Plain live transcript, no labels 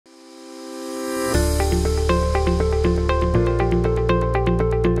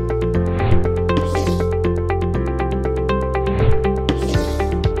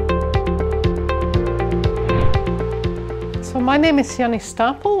name is Janny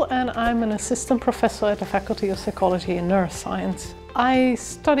Stapel and I'm an assistant professor at the Faculty of Psychology and Neuroscience. I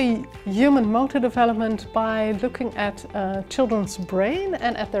study human motor development by looking at children's brain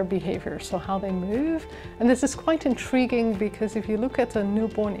and at their behavior, so how they move. And this is quite intriguing because if you look at a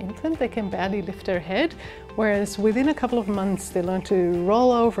newborn infant, they can barely lift their head, whereas within a couple of months they learn to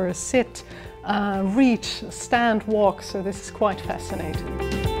roll over, sit, reach, stand, walk, so this is quite fascinating.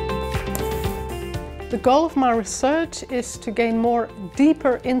 The goal of my research is to gain more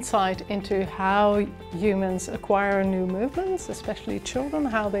deeper insight into how humans acquire new movements, especially children,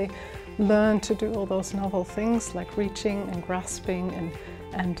 how they learn to do all those novel things like reaching and grasping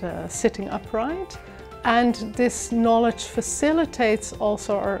and sitting upright. And this knowledge facilitates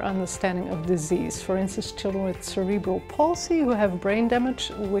also our understanding of disease. For instance, children with cerebral palsy who have brain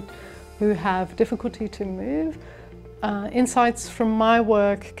damage, who have difficulty to move. Insights from my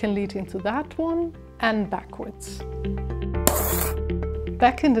work can lead into that one and backwards.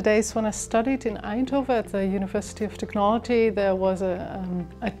 Back in the days when I studied in Eindhoven at the University of Technology, there was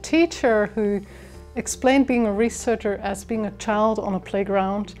a teacher who explained being a researcher as being a child on a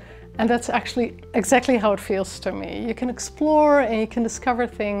playground, and that's actually exactly how it feels to me. You can explore and you can discover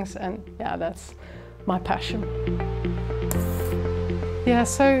things, and yeah, that's my passion. Yeah,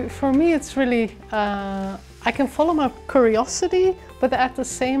 so for me it's really, I can follow my curiosity, but at the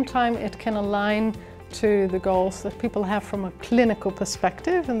same time it can align to the goals that people have from a clinical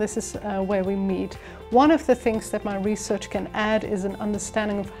perspective, and this is where we meet. One of the things that my research can add is an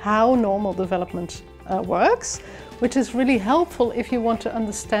understanding of how normal development works, which is really helpful if you want to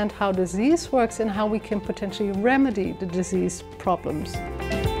understand how disease works and how we can potentially remedy the disease problems.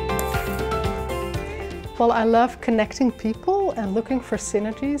 Well, I love connecting people and looking for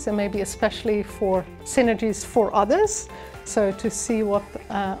synergies, and maybe especially for synergies for others. So to see what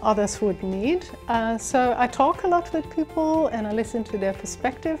others would need. So I talk a lot with people and I listen to their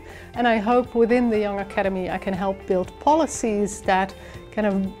perspective, and I hope within the Young Academy I can help build policies that kind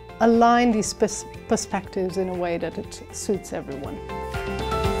of align these perspectives in a way that it suits everyone.